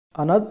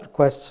Another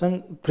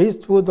question,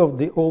 priesthood of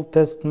the Old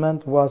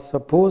Testament was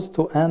supposed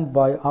to end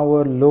by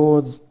our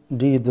Lord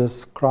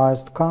Jesus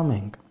Christ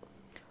coming.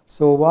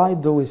 So why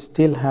do we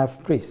still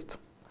have priests?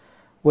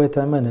 Wait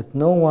a minute,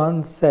 no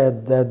one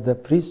said that the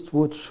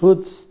priesthood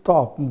should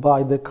stop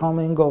by the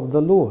coming of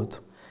the Lord.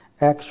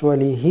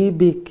 Actually, he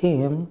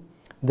became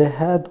the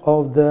head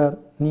of the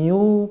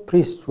new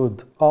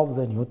priesthood of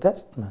the New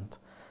Testament.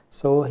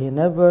 So he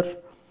never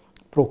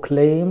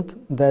proclaimed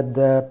that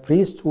the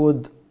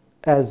priesthood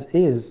as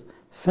is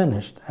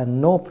finished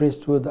and no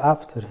priesthood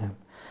after him.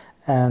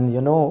 And you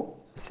know,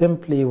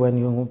 simply when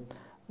you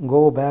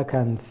go back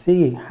and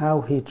see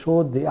how he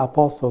chose the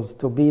apostles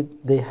to be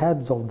the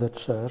heads of the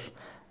church,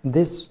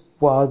 this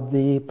was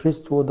the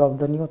priesthood of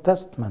the New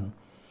Testament.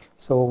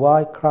 So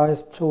why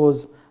Christ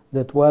chose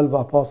the 12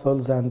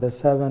 apostles and the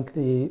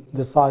 70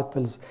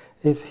 disciples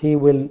if he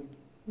will,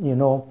 you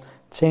know,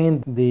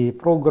 change the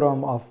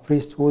program of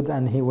priesthood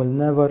and he will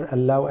never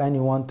allow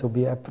anyone to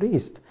be a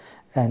priest?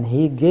 And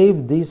he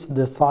gave these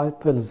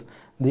disciples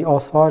the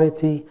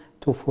authority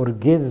to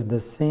forgive the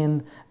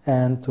sin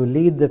and to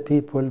lead the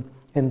people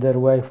in their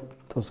way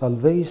to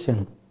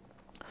salvation.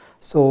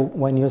 So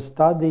when you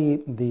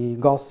study the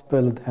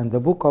Gospel and the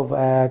book of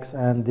Acts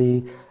and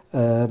the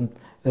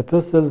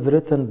epistles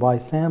written by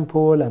St.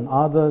 Paul and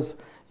others,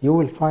 you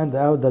will find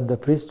out that the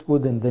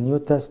priesthood in the New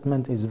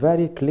Testament is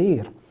very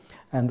clear.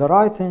 And the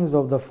writings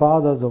of the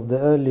fathers of the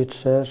early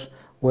church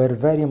were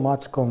very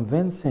much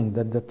convincing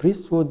that the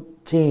priesthood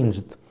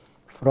changed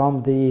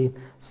from the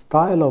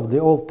style of the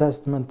Old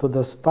Testament to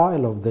the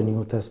style of the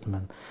New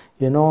Testament.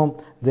 You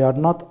know, they are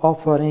not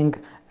offering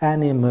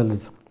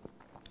animals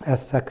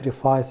as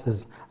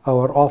sacrifices.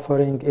 Our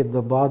offering is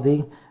the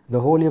body,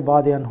 the holy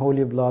body and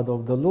holy blood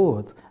of the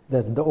Lord.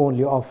 That's the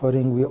only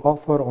offering we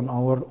offer on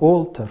our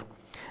altar.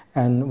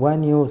 And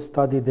when you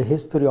study the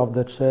history of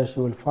the church,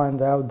 you will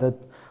find out that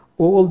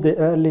all the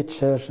early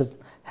churches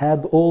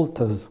had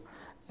altars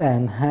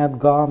and had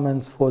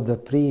garments for the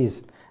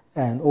priest,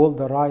 and all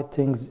the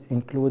writings,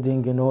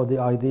 including, you know, the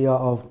idea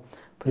of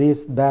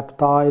priests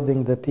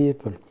baptizing the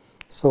people.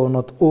 So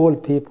not all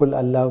people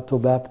allowed to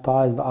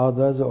baptize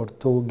others or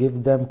to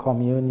give them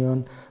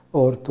communion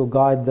or to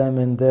guide them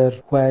in their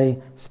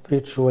way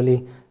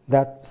spiritually.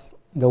 That's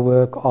the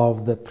work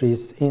of the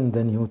priests in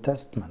the New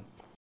Testament.